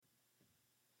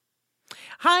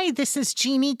Hi, this is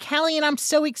Jeannie Kelly, and I'm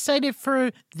so excited for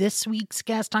this week's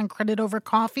guest on Credit Over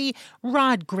Coffee,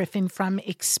 Rod Griffin from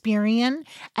Experian.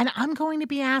 And I'm going to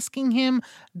be asking him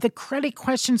the credit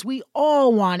questions we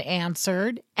all want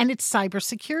answered. And it's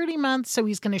Cybersecurity Month, so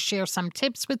he's going to share some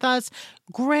tips with us.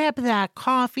 Grab that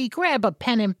coffee, grab a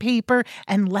pen and paper,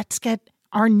 and let's get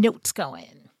our notes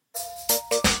going.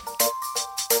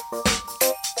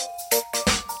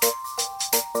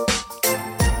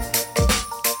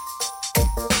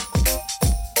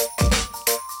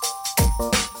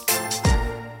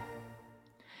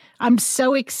 I'm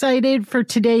so excited for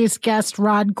today's guest,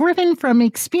 Rod Griffin from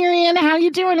Experian. How you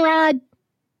doing, Rod?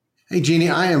 Hey, Jeannie,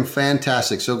 I am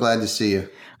fantastic. So glad to see you.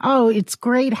 Oh, it's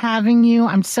great having you.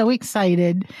 I'm so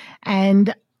excited.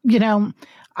 And, you know,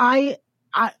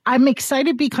 I'm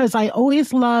excited because I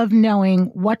always love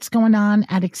knowing what's going on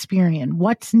at Experian,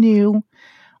 what's new,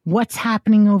 what's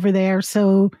happening over there.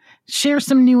 So share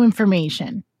some new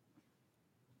information.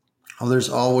 Oh, there's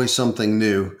always something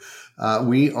new.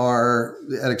 We are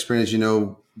at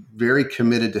Experian, very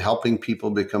committed to helping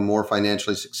people become more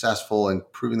financially successful,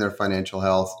 improving their financial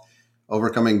health,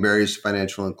 overcoming barriers to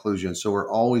financial inclusion. So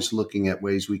we're always looking at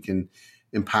ways we can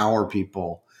empower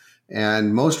people.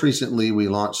 And most recently, we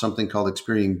launched something called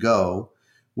Experian Go,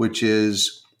 which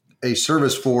is a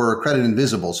service for credit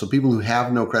invisible. So people who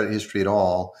have no credit history at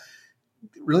all.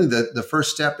 Really, the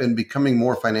first step in becoming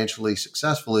more financially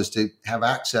successful is to have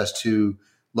access to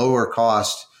lower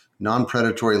cost,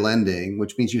 non-predatory lending,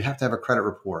 which means you have to have a credit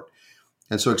report.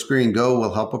 And so Experian Go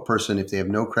will help a person if they have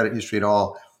no credit history at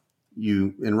all.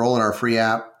 You enroll in our free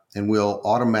app and we'll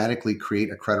automatically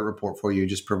create a credit report for you.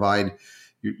 Just provide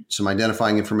some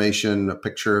identifying information, a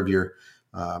picture of your,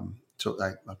 I'm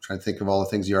trying to think of all the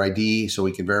things, your ID, so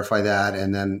we can verify that,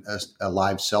 and then a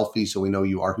live selfie so we know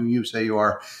you are who you say you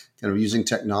are, kind of using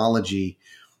technology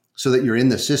so that you're in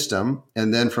the system.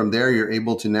 And then from there, you're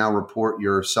able to now report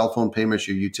your cell phone payments,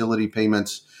 your utility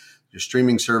payments, your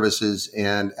streaming services,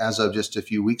 and as of just a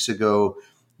few weeks ago,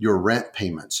 your rent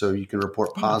payments. So you can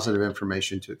report positive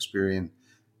information to Experian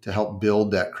to help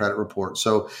build that credit report.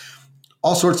 So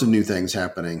all sorts of new things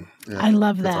happening. I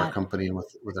love that. With our company and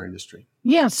with our industry.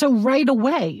 Yeah. So right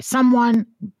away,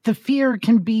 the fear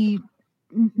can be,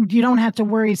 you don't have to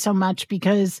worry so much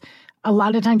because a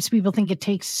lot of times people think it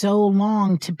takes so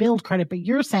long to build credit, but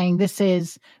you're saying this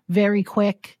is very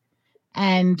quick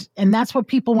and that's what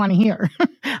people want to hear,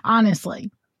 honestly.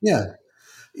 Yeah.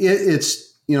 You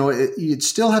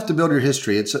still have to build your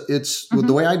history. Mm-hmm.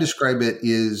 The way I describe it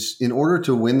is in order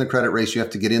to win the credit race, you have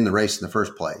to get in the race in the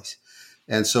first place.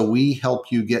 And so we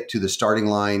help you get to the starting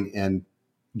line and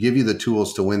give you the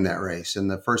tools to win that race.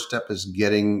 And the first step is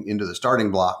getting into the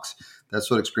starting blocks. That's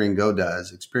what Experian Go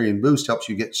does. Experian Boost helps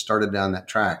you get started down that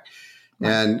track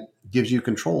and gives you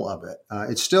control of it.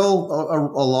 It's still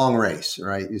a long race,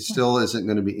 right? It still isn't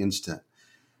going to be instant.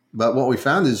 But what we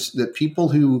found is that people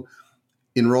who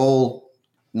want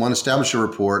to establish a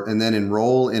report and then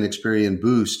enroll in Experian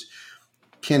Boost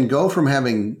can go from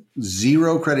having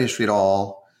zero credit history at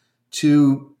all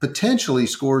to potentially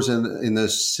scores in the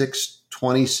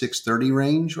 620, 630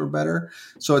 range or better.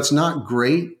 So it's not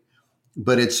great,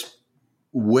 but it's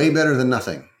way better than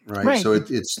nothing, right? So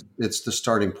it's the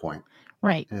starting point.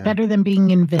 Right. Yeah. Better than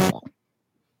being invisible.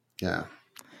 Yeah.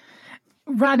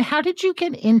 Rod, how did you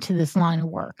get into this line of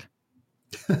work?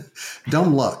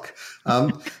 Dumb luck.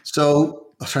 So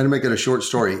I'll try to make it a short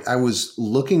story. I was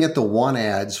looking at the want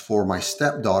ads for my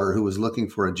stepdaughter who was looking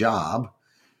for a job.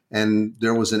 And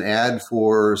there was an ad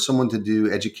for someone to do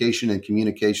education and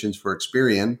communications for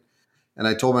Experian. And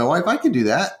I told my wife, I can do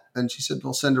that. And she said,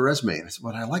 well, send a resume. And I said,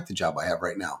 well, I like the job I have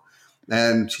right now.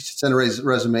 And she said, send a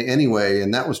resume anyway.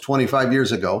 And that was 25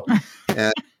 years ago.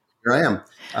 And here I am.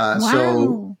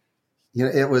 Wow.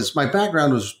 So, my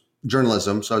background was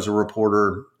journalism. So I was a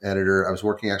reporter, editor. I was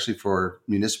working actually for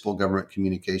municipal government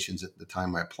communications at the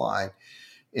time I applied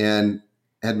and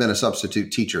had been a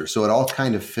substitute teacher. So it all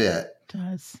kind of fit. It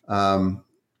does.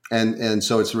 And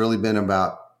so it's really been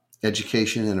about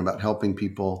education and about helping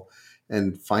people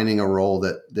and finding a role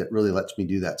that really lets me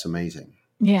do that. It's amazing.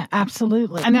 Yeah,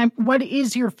 absolutely. And what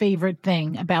is your favorite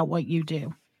thing about what you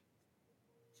do?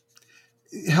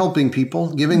 Helping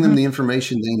people, giving them the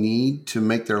information they need to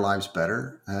make their lives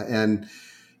better. And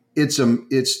it's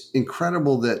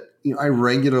incredible that I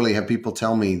regularly have people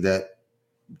tell me that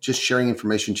just sharing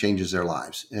information changes their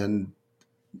lives. And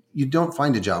you don't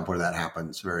find a job where that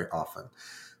happens very often,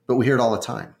 but we hear it all the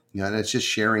time. And it's just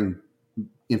sharing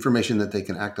information that they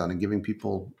can act on and giving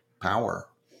people power.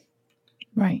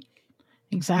 Right.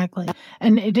 Exactly.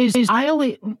 And it is,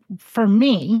 for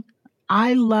me,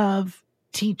 I love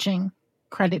teaching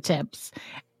credit tips.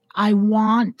 I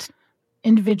want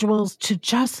individuals to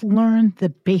just learn the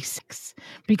basics,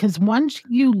 because once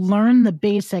you learn the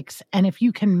basics, and if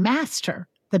you can master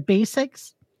the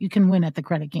basics, you can win at the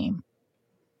credit game.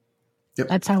 Yep,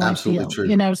 that's how absolutely I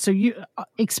feel. true. So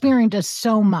Experian does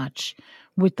so much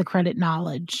with the credit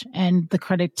knowledge and the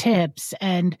credit tips,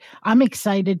 and I'm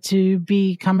excited to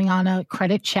be coming on a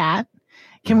credit chat.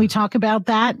 Can we talk about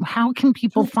that? How can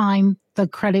people find the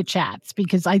credit chats?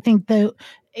 Because I think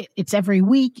it's every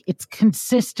week, it's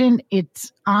consistent,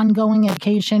 it's ongoing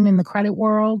education in the credit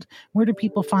world. Where do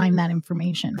people find that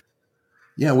information?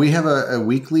 Yeah, we have a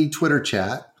weekly Twitter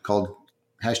chat called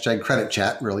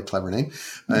 #CreditChat, really clever name.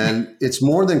 And it's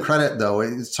more than credit, though.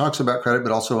 It talks about credit,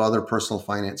 but also other personal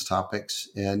finance topics.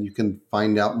 And you can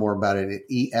find out more about it at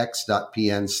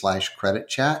ex.pn/credit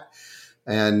chat.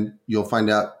 And you'll find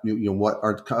out what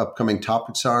our upcoming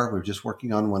topics are. We're just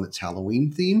working on one that's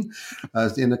Halloween themed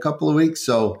in a couple of weeks.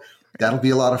 So that'll be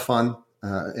a lot of fun.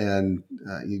 And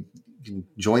you can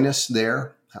join us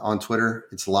there on Twitter.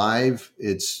 It's live.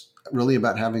 It's really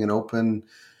about having an open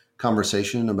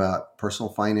conversation about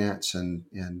personal finance and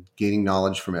gaining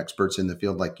knowledge from experts in the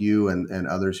field like you and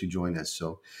others who join us.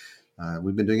 So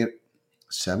we've been doing it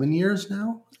 7 years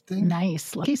now, I think.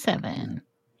 Nice. Lucky 7.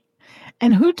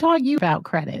 And who taught you about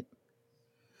credit?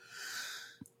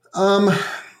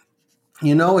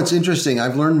 It's interesting.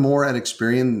 I've learned more at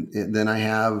Experian than I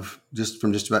have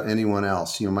from just about anyone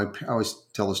else. I always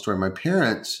tell the story. My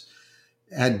parents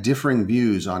had differing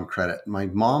views on credit. My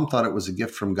mom thought it was a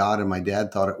gift from God, and my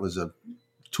dad thought it was a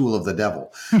tool of the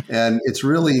devil. And it's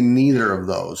really neither of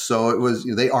those. So it was,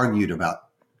 they argued about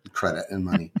credit and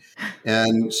money.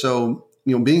 And so,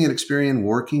 being at Experian,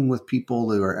 working with people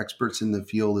who are experts in the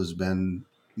field has been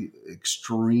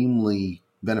extremely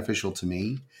beneficial to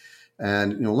me.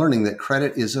 And, learning that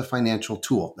credit is a financial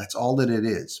tool. That's all that it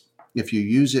is. If you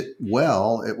use it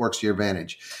well, it works to your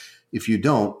advantage. If you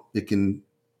don't, it can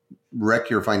wreck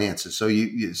your finances. So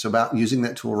it's about using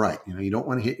that tool right. You don't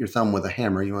want to hit your thumb with a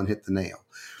hammer. You want to hit the nail.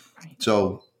 Right.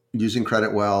 So using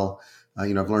credit well,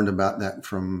 I've learned about that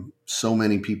from so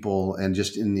many people, and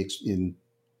just in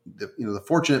the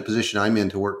fortunate position I'm in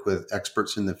to work with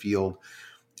experts in the field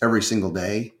every single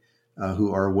day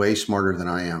who are way smarter than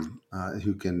I am,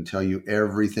 who can tell you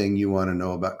everything you want to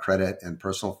know about credit and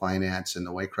personal finance and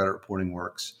the way credit reporting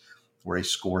works, the way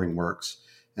scoring works.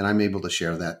 And I'm able to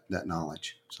share that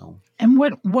knowledge. So, and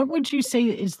what would you say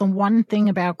is the one thing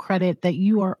about credit that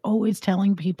you are always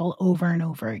telling people over and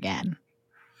over again?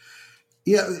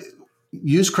 Yeah,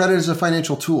 use credit as a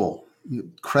financial tool.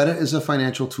 Credit is a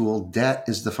financial tool. Debt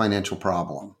is the financial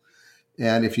problem.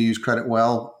 And if you use credit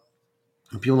well,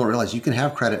 people don't realize you can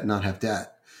have credit and not have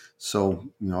debt. So,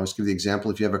 I always give the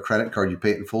example: if you have a credit card, you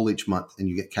pay it in full each month, and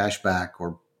you get cash back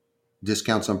or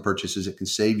discounts on purchases. It can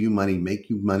save you money, make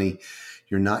you money.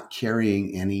 You're not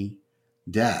carrying any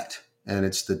debt, and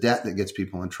it's the debt that gets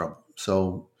people in trouble.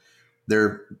 So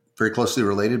they're very closely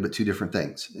related, but two different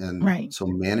things. And right. So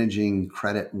managing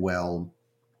credit well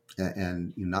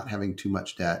and not having too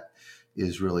much debt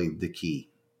is really the key.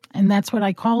 And that's what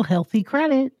I call healthy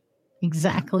credit.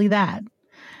 Exactly that.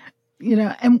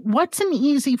 And what's an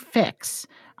easy fix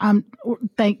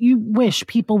that you wish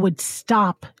people would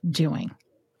stop doing?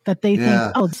 That they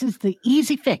think, this is the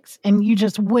easy fix, and you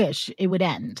just wish it would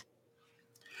end?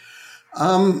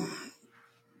 A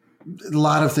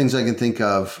lot of things I can think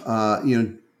of.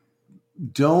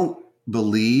 Don't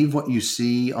believe what you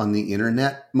see on the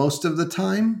internet most of the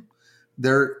time.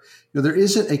 There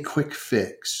isn't a quick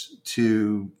fix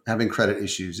to having credit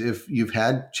issues. If you've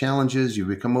had challenges, you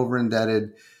become over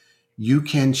indebted, you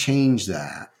can change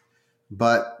that.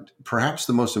 But perhaps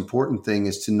the most important thing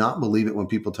is to not believe it when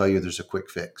people tell you there's a quick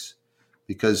fix,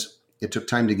 because it took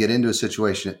time to get into a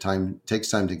situation. It takes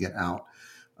time to get out.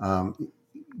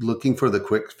 Looking for the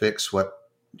quick fix, what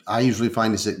I usually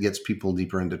find is it gets people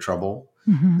deeper into trouble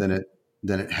than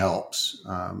it helps.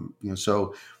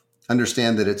 So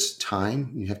understand that it's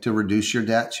time. You have to reduce your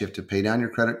debts. You have to pay down your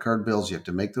credit card bills. You have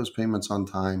to make those payments on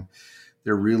time.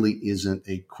 There really isn't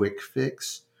a quick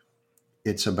fix.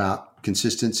 It's about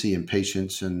consistency and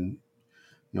patience. And,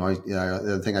 the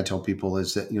other thing I tell people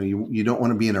is that, you don't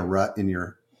want to be in a rut in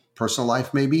your personal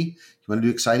life. Maybe you want to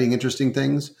do exciting, interesting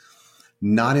things,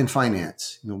 not in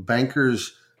finance.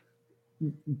 Bankers,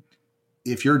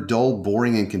 if you're dull,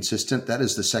 boring, and consistent, that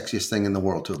is the sexiest thing in the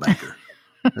world to a banker.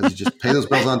 Because you just pay those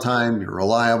bills on time. You're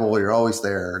reliable. You're always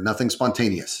there. Nothing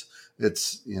spontaneous.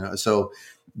 It's, so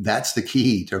that's the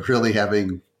key to really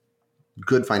having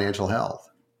good financial health.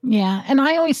 Yeah. And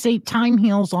I always say time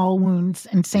heals all wounds,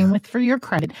 and same with for your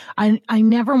credit. I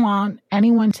never want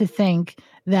anyone to think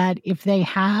that if they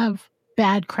have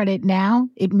bad credit now,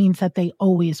 it means that they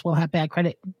always will have bad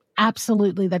credit.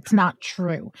 Absolutely, that's not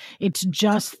true. It's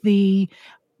just the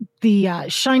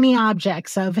shiny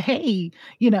objects of, hey,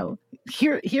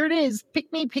 here it is,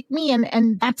 pick me,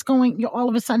 and that's going. All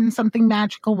of a sudden, something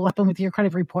magical will happen with your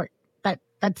credit report.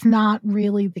 That's not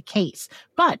really the case.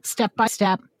 But step by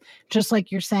step, just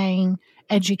like you're saying,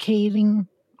 educating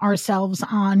ourselves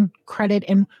on credit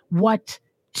and what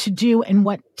to do and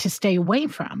what to stay away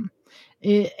from,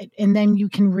 and then you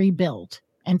can rebuild.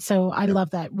 And so I love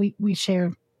that we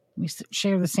share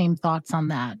the same thoughts on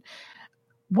that.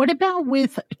 What about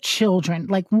with children?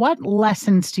 Like, what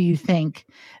lessons do you think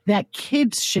that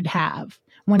kids should have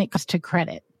when it comes to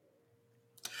credit?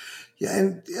 Yeah,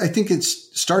 and I think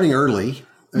it's starting early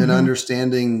and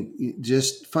understanding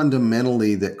just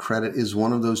fundamentally that credit is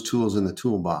one of those tools in the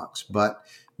toolbox, but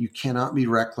you cannot be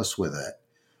reckless with it.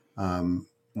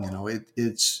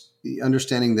 It's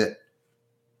understanding that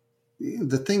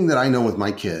the thing that I know with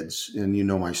my kids, and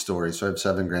my story. So I have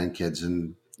 7 grandkids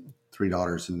and 3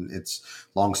 daughters, and it's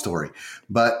a long story,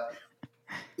 but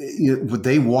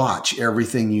they watch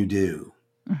everything you do.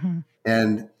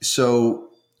 And so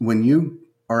when you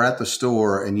are at the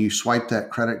store and you swipe that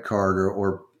credit card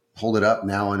or hold it up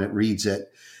now and it reads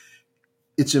it,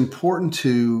 it's important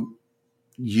to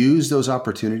use those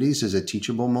opportunities as a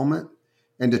teachable moment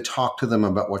and to talk to them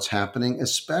about what's happening,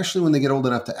 especially when they get old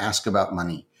enough to ask about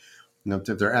money. If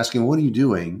they're asking, what are you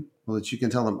doing? Well, that you can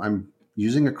tell them, I'm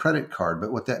using a credit card,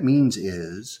 but what that means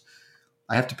is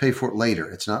I have to pay for it later.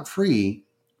 It's not free.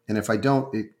 And if I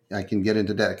don't, I can get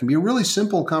into debt. It can be a really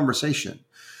simple conversation,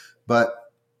 but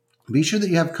be sure that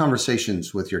you have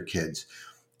conversations with your kids.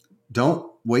 Don't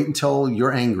wait until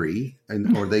you're angry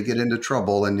or they get into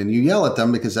trouble and then you yell at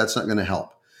them, because that's not going to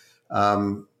help.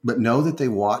 But know that they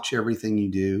watch everything you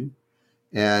do,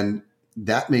 and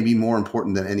that may be more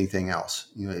important than anything else.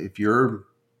 If your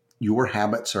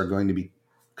habits are going to be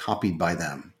copied by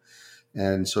them.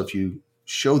 And so if you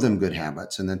show them good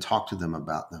habits and then talk to them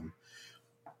about them,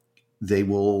 they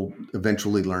will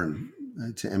eventually learn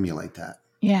to emulate that.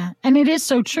 Yeah. And it is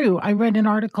so true. I read an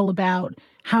article about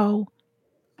how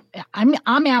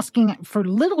I'm asking for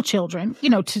little children,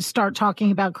 to start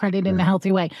talking about credit in a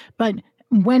healthy way. But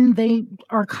when they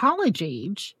are college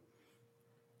age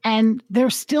and they're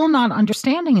still not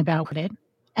understanding about it,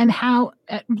 and how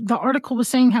the article was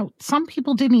saying how some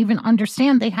people didn't even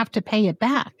understand they have to pay it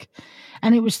back.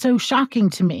 And it was so shocking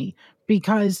to me,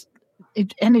 because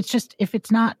it's just, if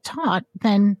it's not taught,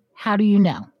 then how do you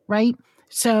know? Right.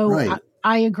 So right.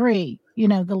 I agree.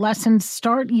 The lessons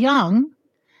start young.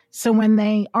 So when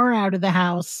they are out of the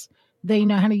house, they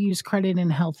know how to use credit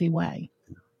in a healthy way.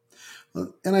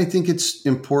 And I think it's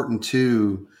important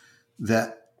too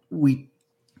that we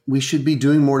should be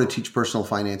doing more to teach personal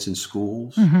finance in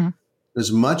schools.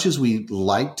 As much as we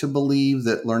like to believe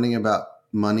that learning about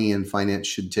money and finance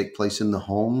should take place in the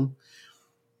home,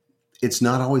 it's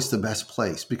not always the best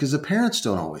place, because the parents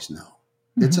don't always know.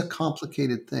 It's a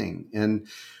complicated thing. And,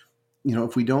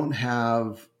 if we don't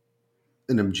have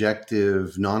an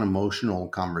objective, non-emotional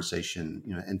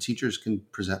conversation, and teachers can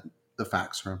present the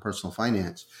facts around personal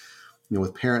finance,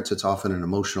 with parents, it's often an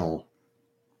emotional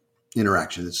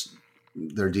interaction.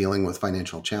 They're dealing with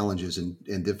financial challenges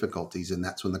and difficulties, and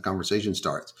that's when the conversation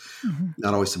starts.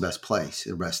 Not always the best place,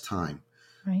 the best time.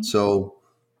 Right. So,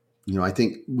 I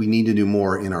think we need to do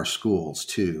more in our schools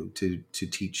too, to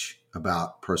teach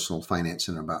about personal finance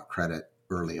and about credit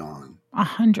early on.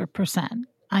 100%.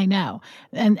 I know.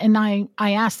 And I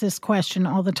ask this question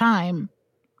all the time.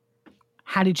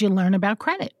 How did you learn about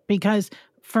credit? Because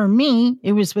for me,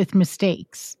 it was with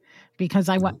mistakes, because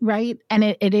I went right. And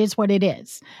it is what it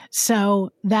is.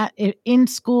 So that in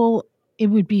school, it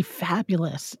would be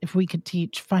fabulous if we could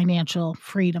teach financial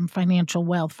freedom, financial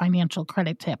wealth, financial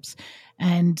credit tips.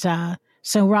 And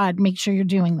so, Rod, make sure you're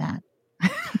doing that.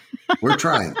 We're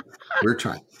trying.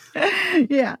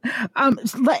 Yeah.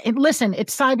 Listen,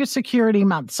 it's Cybersecurity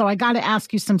Month, so I got to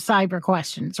ask you some cyber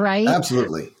questions, right?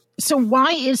 Absolutely. So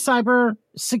why is cyber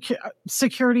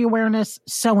security awareness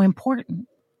so important?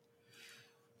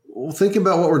 Well, think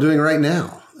about what we're doing right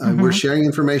now. We're sharing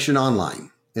information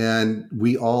online, and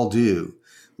we all do.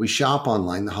 We shop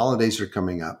online. The holidays are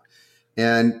coming up.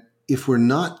 And if we're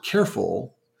not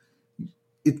careful,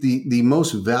 the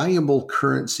most valuable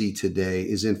currency today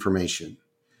is information.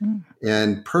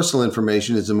 And personal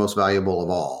information is the most valuable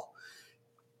of all.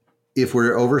 If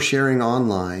we're oversharing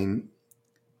online,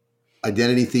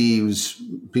 identity thieves,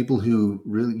 people who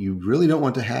you really don't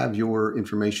want to have your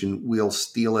information, will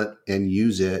steal it and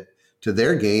use it to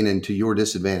their gain and to your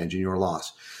disadvantage and your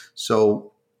loss.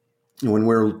 So when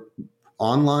we're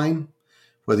online,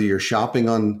 whether you're shopping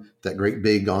on that great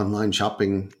big online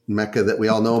shopping mecca that we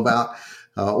all know about,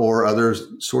 or other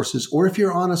sources, or if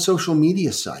you're on a social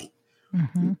media site.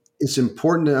 Mm-hmm. It's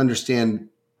important to understand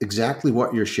exactly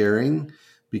what you're sharing,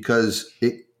 because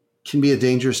it can be a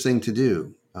dangerous thing to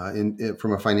do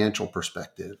from a financial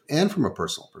perspective and from a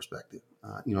personal perspective.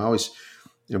 I always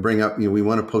bring up, we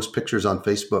want to post pictures on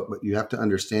Facebook, but you have to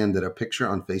understand that a picture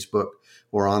on Facebook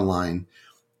or online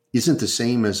isn't the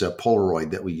same as a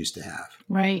Polaroid that we used to have.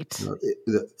 Right.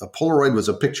 A Polaroid was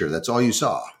a picture. That's all you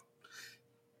saw.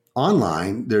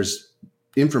 Online, there's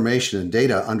information and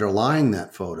data underlying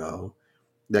that photo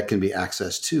that can be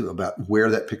accessed to, about where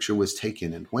that picture was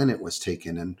taken and when it was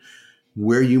taken and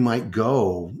where you might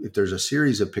go if there's a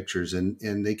series of pictures,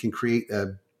 and they can create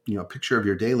a picture of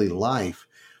your daily life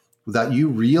without you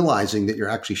realizing that you're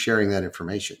actually sharing that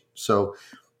information. So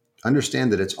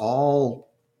understand that it's all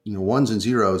ones and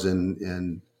zeros,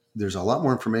 and there's a lot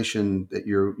more information that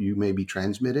you may be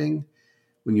transmitting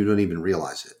when you don't even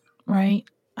realize it. Right.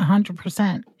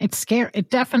 100%. It's scary. It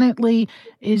definitely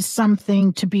is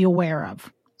something to be aware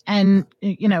of. And,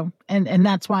 and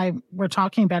that's why we're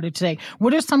talking about it today.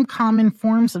 What are some common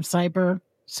forms of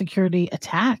cybersecurity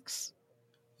attacks?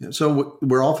 So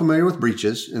we're all familiar with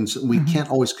breaches, and so we can't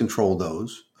always control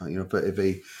those.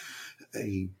 If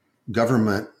a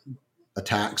government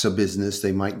attacks a business,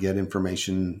 they might get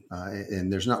information,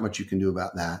 and there's not much you can do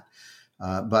about that.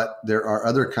 But there are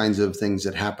other kinds of things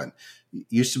that happen. It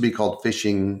used to be called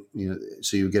phishing,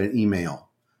 so you get an email.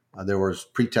 There was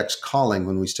pretext calling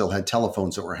when we still had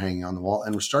telephones that were hanging on the wall,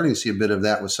 and we're starting to see a bit of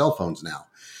that with cell phones now.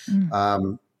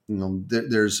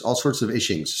 There's all sorts of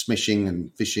smishing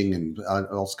and phishing and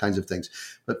all kinds of things.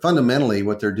 But fundamentally,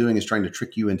 what they're doing is trying to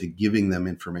trick you into giving them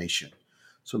information.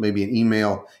 So it may be an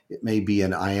email, it may be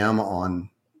an IM on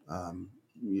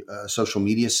a social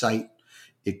media site.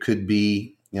 It could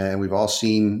be, and we've all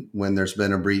seen when there's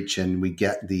been a breach and we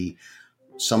get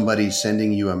somebody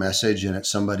sending you a message, and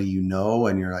it's somebody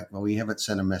and you're like, well, we haven't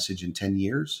sent a message in 10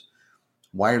 years.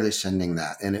 Why are they sending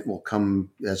that? And it will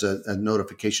come as a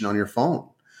notification on your phone.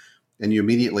 And you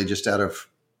immediately, just out of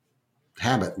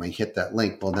habit, may hit that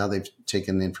link. Well, now they've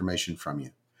taken the information from you.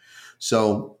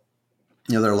 So,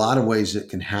 there are a lot of ways it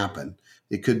can happen.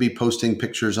 It could be posting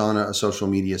pictures on a social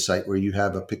media site where you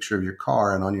have a picture of your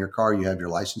car, and on your car, you have your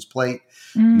license plate.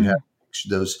 You have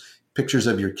those pictures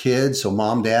of your kids. So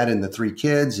mom, dad, and the 3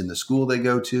 kids and the school they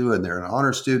go to, and they're an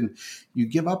honor student. You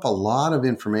give up a lot of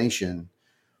information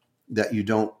that you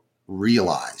don't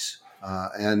realize.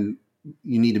 And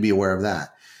you need to be aware of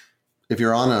that. If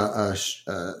you're on a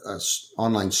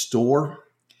online store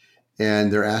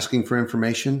and they're asking for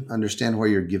information, understand where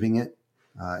you're giving it.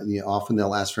 Often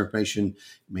they'll ask for information.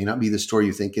 It may not be the store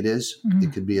you think it is.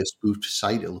 It could be a spoofed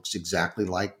site. It looks exactly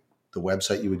like the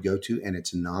website you would go to, and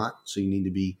it's not. So you need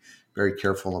to be very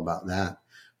careful about that.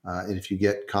 And if you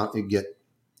get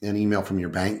an email from your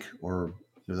bank, or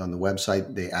on the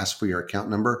website, they ask for your account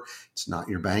number, it's not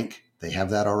your bank. They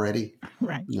have that already.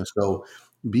 Right. So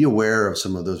be aware of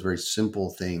some of those very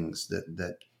simple things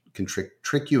that can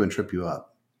trick you and trip you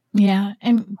up. Yeah.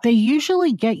 And they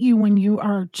usually get you when you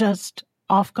are just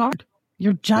off guard.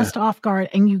 You're just off guard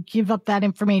and you give up that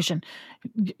information.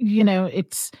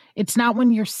 It's not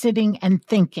when you're sitting and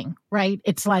thinking, right?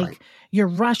 It's like you're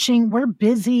rushing, we're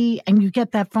busy, and you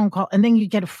get that phone call and then you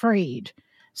get afraid.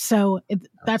 So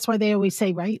that's why they always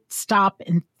say, right? Stop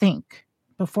and think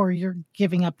before you're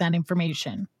giving up that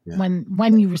information. Yeah.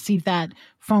 When you receive that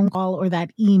phone call or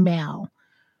that email.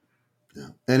 Yeah.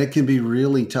 And it can be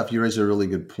really tough. You raise a really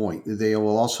good point. They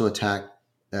will also attack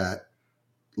at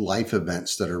life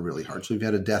events that are really hard. So if you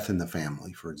had a death in the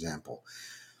family, for example,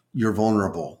 you're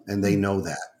vulnerable, and they know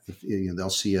that. They'll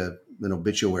see an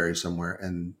obituary somewhere,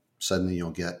 and suddenly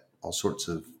you'll get all sorts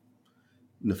of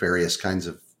nefarious kinds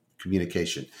of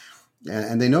communication.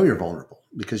 And they know you're vulnerable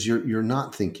because you're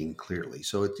not thinking clearly.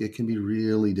 So it can be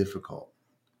really difficult.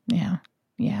 Yeah.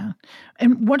 Yeah.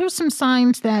 And what are some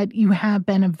signs that you have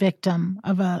been a victim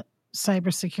of a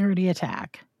cybersecurity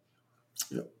attack?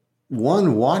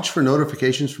 One, watch for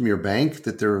notifications from your bank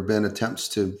that there have been attempts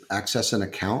to access an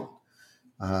account,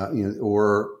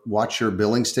 or watch your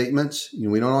billing statements.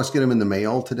 We don't always get them in the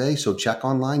mail today. So check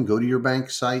online, go to your bank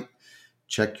site,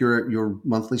 check your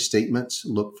monthly statements,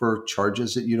 look for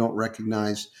charges that you don't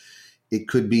recognize. It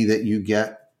could be that you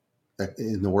get,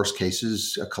 in the worst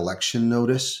cases, a collection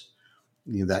notice.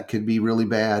 That could be really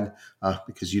bad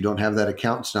because you don't have that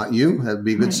account. It's not you. That'd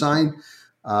be a good sign,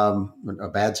 a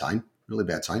bad sign, really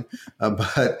bad sign.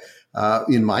 But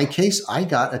in my case, I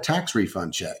got a tax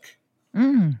refund check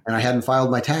and I hadn't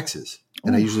filed my taxes.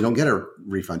 And I usually don't get a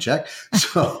refund check.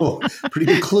 So pretty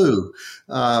good clue.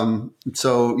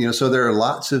 So there are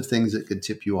lots of things that could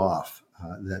tip you off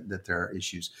that there are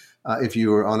issues. If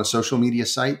you are on a social media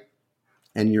site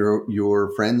and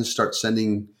your friends start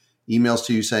sending emails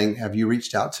to you saying, have you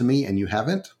reached out to me? And you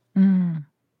haven't.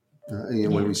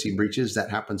 When we see breaches, that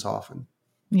happens often.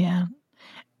 Yeah.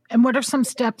 And what are some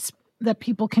steps that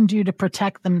people can do to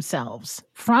protect themselves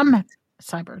from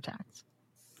cyber attacks?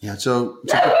 Yeah. So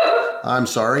I'm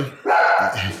sorry.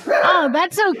 Oh,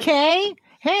 that's okay.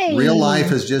 Hey. Real life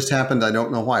has just happened. I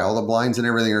don't know why. All the blinds and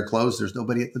everything are closed. There's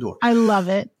nobody at the door. I love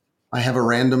it. I have a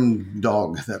random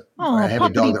dog I have a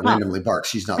dog that randomly barks.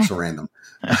 She's not so random.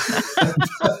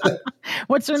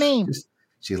 What's her name?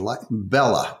 She like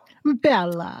Bella.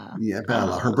 Bella. Yeah,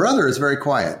 Bella. Her brother is very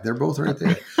quiet. They're both right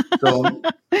there. So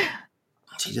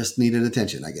she just needed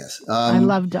attention, I guess. I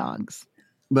love dogs.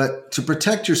 But to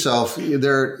protect yourself,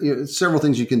 there are several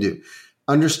things you can do.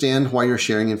 Understand why you're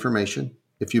sharing information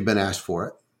if you've been asked for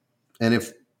it. And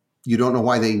if you don't know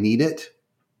why they need it,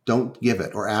 don't give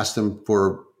it or ask them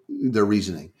for their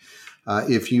reasoning.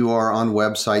 If you are on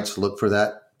websites, look for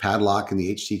that padlock and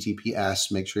the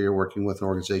HTTPS. Make sure you're working with an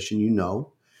organization you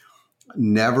know.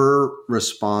 Never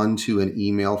respond to an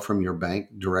email from your bank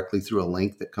directly through a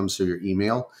link that comes through your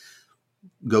email.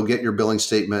 Go get your billing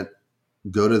statement,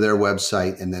 go to their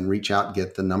website, and then reach out and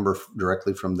get the number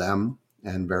directly from them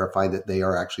and verify that they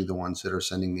are actually the ones that are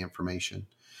sending the information.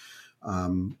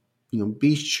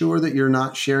 Be sure that you're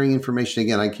not sharing information.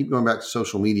 Again, I keep going back to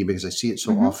social media because I see it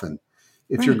so often.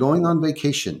 If you're going on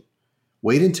vacation,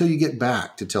 wait until you get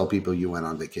back to tell people you went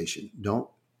on vacation. Don't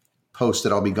post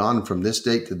that I'll be gone from this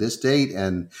date to this date,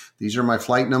 and these are my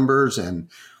flight numbers, and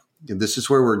this is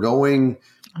where we're going.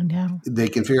 I know. They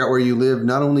can figure out where you live.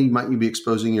 Not only might you be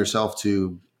exposing yourself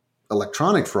to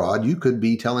electronic fraud, you could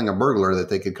be telling a burglar that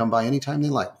they could come by anytime they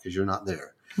like because you're not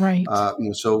there. Right.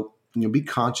 So be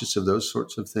conscious of those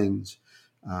sorts of things.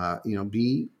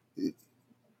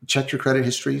 Check your credit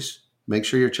histories. Make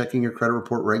sure you're checking your credit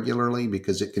report regularly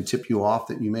because it can tip you off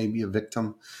that you may be a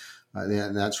victim.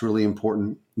 And that's really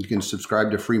important. You can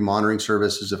subscribe to free monitoring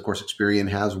services. Of course, Experian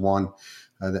has one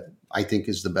that I think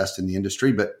is the best in the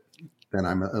industry, but then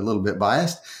I'm a little bit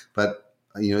biased. But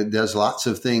it does lots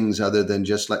of things other than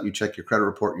just let you check your credit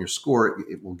report and your score.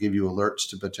 It will give you alerts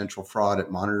to potential fraud.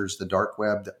 It monitors the dark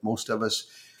web that most of us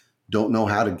don't know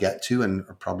how to get to and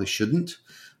probably shouldn't.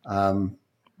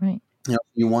 Right.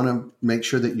 You want to make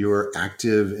sure that you're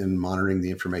active in monitoring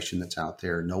the information that's out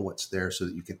there, know what's there so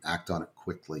that you can act on it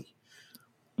quickly.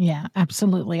 Yeah,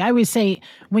 absolutely. I always say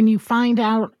when you find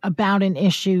out about an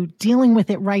issue, dealing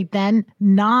with it right then,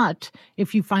 not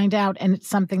if you find out and it's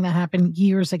something that happened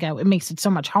years ago, it makes it so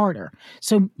much harder.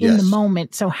 So in the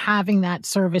moment, so having that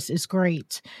service is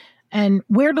great. And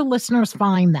where do listeners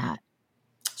find that?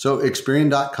 So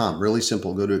Experian.com, really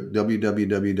simple. Go to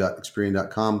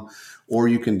www.experian.com, or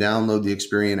you can download the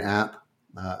Experian app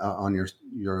on your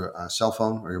cell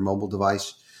phone or your mobile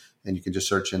device, and you can just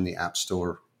search in the App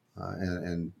Store.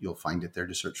 And you'll find it there.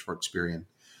 To search for Experian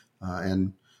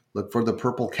and look for the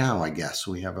purple cow. I guess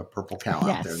we have a purple cow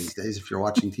out there these days if you're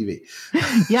watching TV.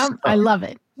 Yep, I love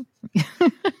it.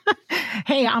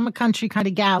 Hey, I'm a country kind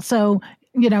of gal. So,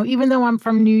 even though I'm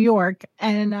from New York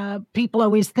and people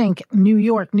always think New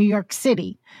York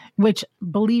City, which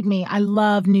believe me, I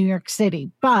love New York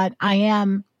City, but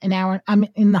I'm in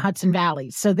the Hudson Valley.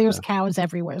 So there's cows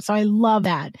everywhere. So I love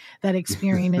that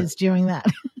Experian is doing that.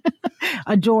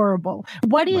 Adorable.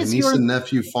 What is my niece and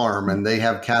nephew farm, and they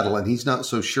have cattle, and he's not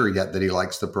so sure yet that he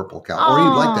likes the purple cow, or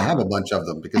he'd like to have a bunch of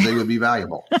them because they would be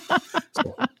valuable.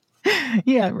 So.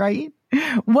 Yeah, right.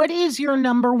 What is your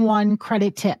number one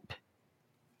credit tip?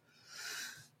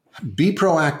 Be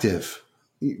proactive.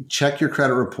 Check your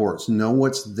credit reports. Know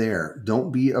what's there.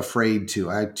 Don't be afraid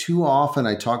to. Too often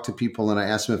I talk to people and I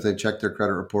ask them if they check their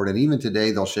credit report, and even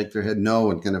today they'll shake their head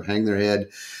no and kind of hang their head.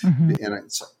 And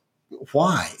it's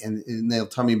why? And they'll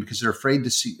tell me because they're afraid to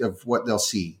see of what they'll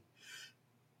see.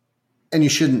 And you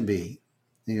shouldn't be.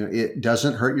 It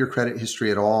doesn't hurt your credit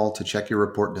history at all to check your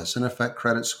report. Doesn't affect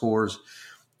credit scores.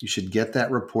 You should get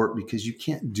that report because you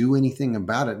can't do anything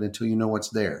about it until you know what's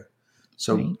there.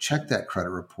 So check that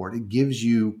credit report. It gives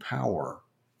you power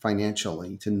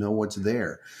financially to know what's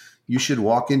there. You should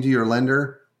walk into your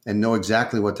lender and know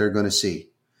exactly what they're going to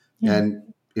see. Yeah.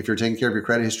 And if you're taking care of your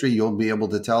credit history, you'll be able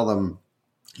to tell them,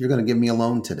 you're going to give me a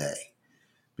loan today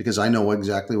because I know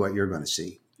exactly what you're going to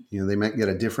see. They might get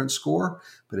a different score,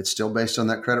 but it's still based on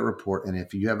that credit report. And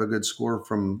if you have a good score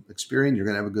from Experian, you're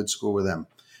going to have a good score with them.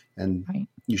 And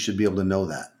you should be able to know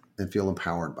that and feel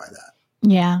empowered by that.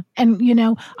 Yeah. And,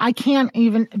 I can't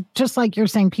even, just like you're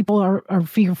saying, people are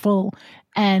fearful.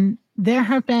 And there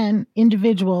have been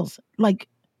individuals like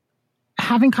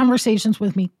having conversations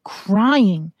with me,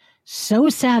 crying, so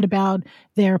sad about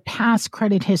their past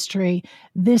credit history,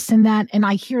 this and that. And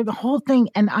I hear the whole thing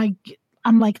and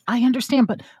I'm like, I understand,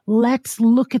 but let's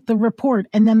look at the report.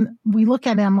 And then we look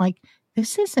at it, I'm like,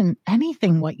 this isn't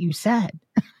anything what you said.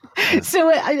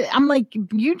 So I'm like,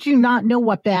 you do not know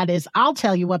what bad is. I'll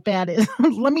tell you what bad is.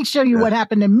 Let me show you what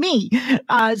happened to me.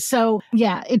 So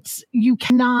yeah, you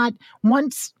cannot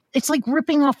it's like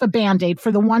ripping off a Band-Aid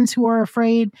for the ones who are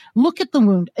afraid. Look at the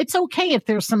wound. It's okay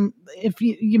if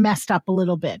you messed up a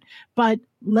little bit, but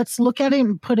let's look at it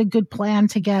and put a good plan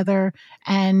together,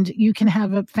 and you can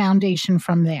have a foundation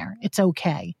from there. It's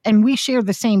okay. And we share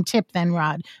the same tip then,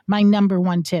 Rod. My number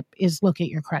one tip is look at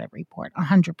your credit report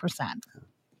 100%.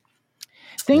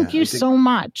 Thank you so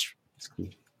much.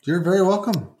 You're very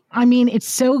welcome. I mean, it's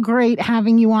so great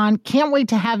having you on. Can't wait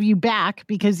to have you back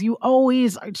because you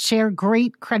always share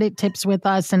great credit tips with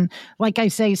us. And like I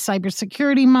say,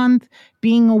 Cybersecurity Month,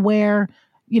 being aware,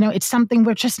 it's something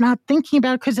we're just not thinking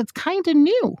about because it's kind of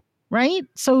new, right?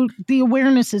 So the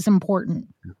awareness is important.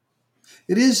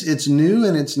 It is. It's new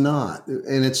and it's not.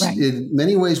 And it's in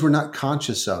many ways, we're not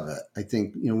conscious of it. I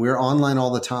think, we're online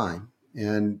all the time.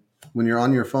 And when you're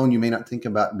on your phone, you may not think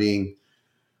about being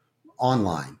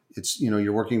online. It's,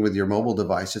 you're working with your mobile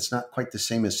device. It's not quite the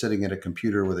same as sitting at a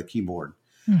computer with a keyboard,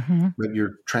 but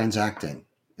you're transacting.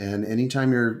 And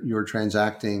anytime you're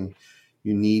transacting,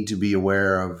 you need to be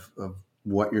aware of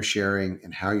what you're sharing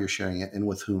and how you're sharing it and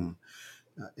with whom.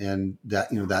 And that,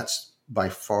 that's by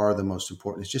far the most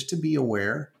important, is just to be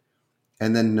aware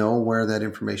and then know where that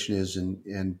information is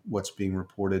and what's being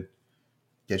reported.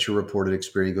 Get your report at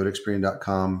Experian. Go to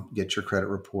Experian.com. Get your credit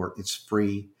report. It's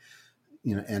free.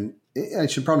 And I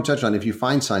should probably touch on, if you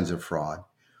find signs of fraud,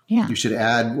 you should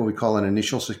add what we call an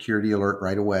initial security alert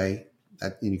right away.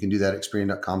 And you can do that at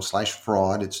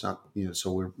Experian.com/fraud. It's not,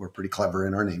 so we're pretty clever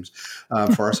in our names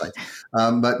for our site.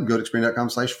 But go to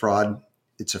Experian.com/fraud.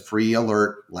 It's a free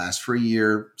alert, lasts for a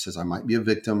year, says I might be a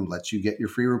victim, lets you get your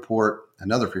free report,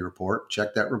 another free report,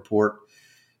 check that report.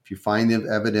 If you find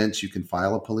evidence, you can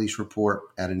file a police report,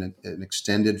 add an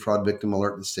extended fraud victim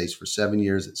alert that stays for 7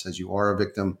 years. It says you are a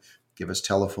victim. Give us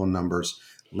telephone numbers.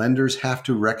 Lenders have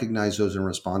to recognize those and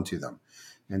respond to them.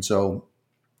 And so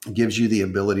it gives you the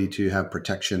ability to have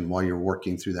protection while you're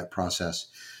working through that process.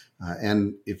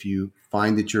 And if you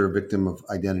find that you're a victim of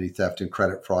identity theft and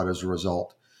credit fraud as a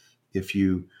result, if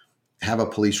you have a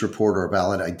police report or a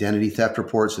valid identity theft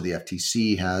report, so the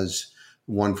FTC has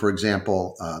one, for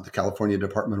example, the California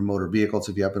Department of Motor Vehicles,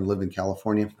 if you happen to live in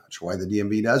California, not sure why the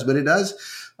DMV does, but it does.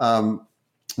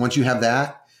 Once you have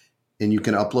that and you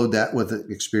can upload that with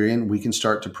Experian, we can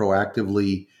start to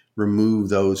proactively remove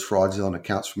those fraudulent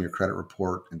accounts from your credit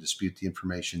report and dispute the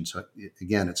information. So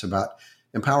again, it's about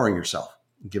empowering yourself,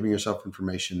 giving yourself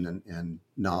information and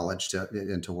knowledge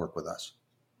to work with us.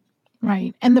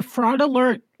 Right. And the fraud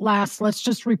alert let's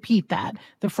just repeat that.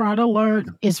 The fraud alert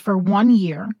is for 1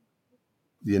 year.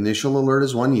 The initial alert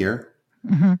is 1 year.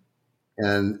 Mm-hmm.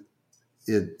 And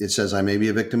it says, I may be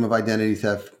a victim of identity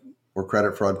theft or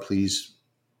credit fraud. Please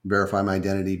verify my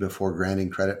identity before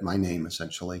granting credit, my name,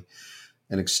 essentially.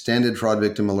 An extended fraud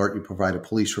victim alert, you provide a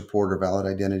police report or valid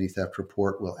identity theft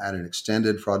report. We'll add an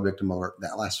extended fraud victim alert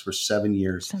that lasts for 7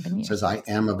 years. 7 years. It says, I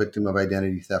am a victim of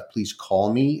identity theft. Please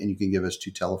call me. And you can give us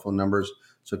 2 telephone numbers.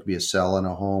 So it could be a cell in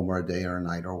a home or a day or a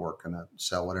night or work in a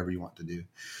cell, whatever you want to do.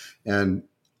 And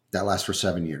that lasts for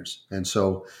 7 years. And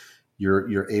so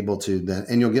you're able to then,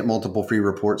 and you'll get multiple free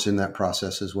reports in that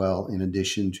process as well, in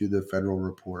addition to the federal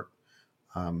report.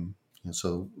 And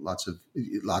so lots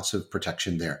of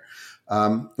protection there.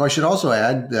 I should also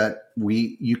add that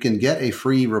you can get a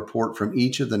free report from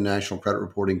each of the national credit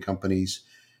reporting companies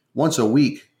once a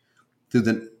week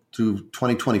through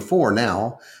 2024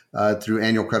 now through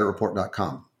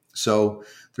annualcreditreport.com. So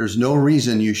there's no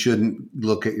reason you shouldn't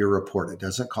look at your report. It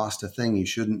doesn't cost a thing. You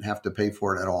shouldn't have to pay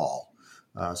for it at all.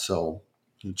 So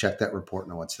you check that report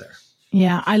and know what's there.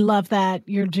 Yeah, I love that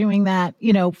you're doing that,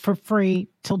 for free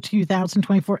till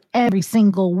 2024 every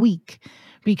single week,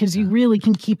 because you really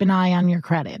can keep an eye on your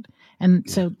credit. And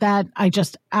so that, I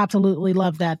just absolutely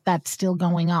love that that's still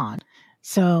going on.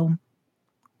 So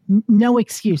no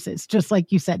excuses, just like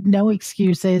you said, no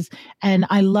excuses. And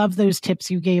I love those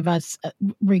tips you gave us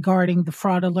regarding the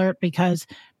fraud alert, because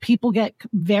people get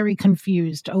very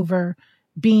confused over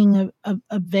being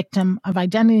a victim of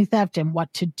identity theft and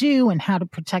what to do and how to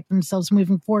protect themselves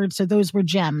moving forward. So those were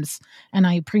gems, and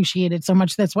I appreciate it so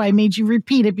much. That's why I made you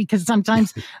repeat it, because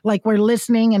sometimes like we're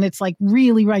listening and it's like,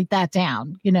 really write that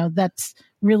down. That's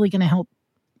really going to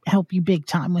help you big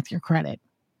time with your credit.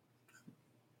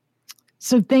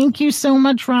 So thank you so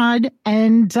much, Rod.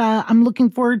 And I'm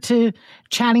looking forward to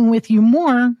chatting with you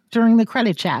more during the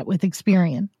credit chat with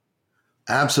Experian.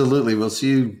 Absolutely. We'll see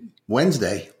you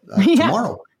Wednesday,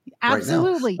 tomorrow.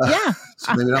 Absolutely. Right now. Yeah.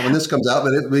 So maybe not when this comes out,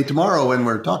 but it'll be tomorrow when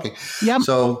we're talking. Yep.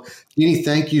 So, Jeannie,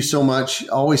 thank you so much.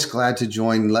 Always glad to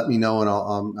join. Let me know,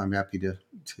 and I'm happy to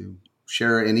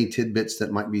share any tidbits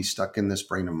that might be stuck in this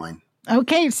brain of mine.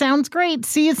 Okay. Sounds great.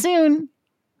 See you soon.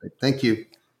 Thank you.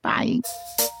 Bye.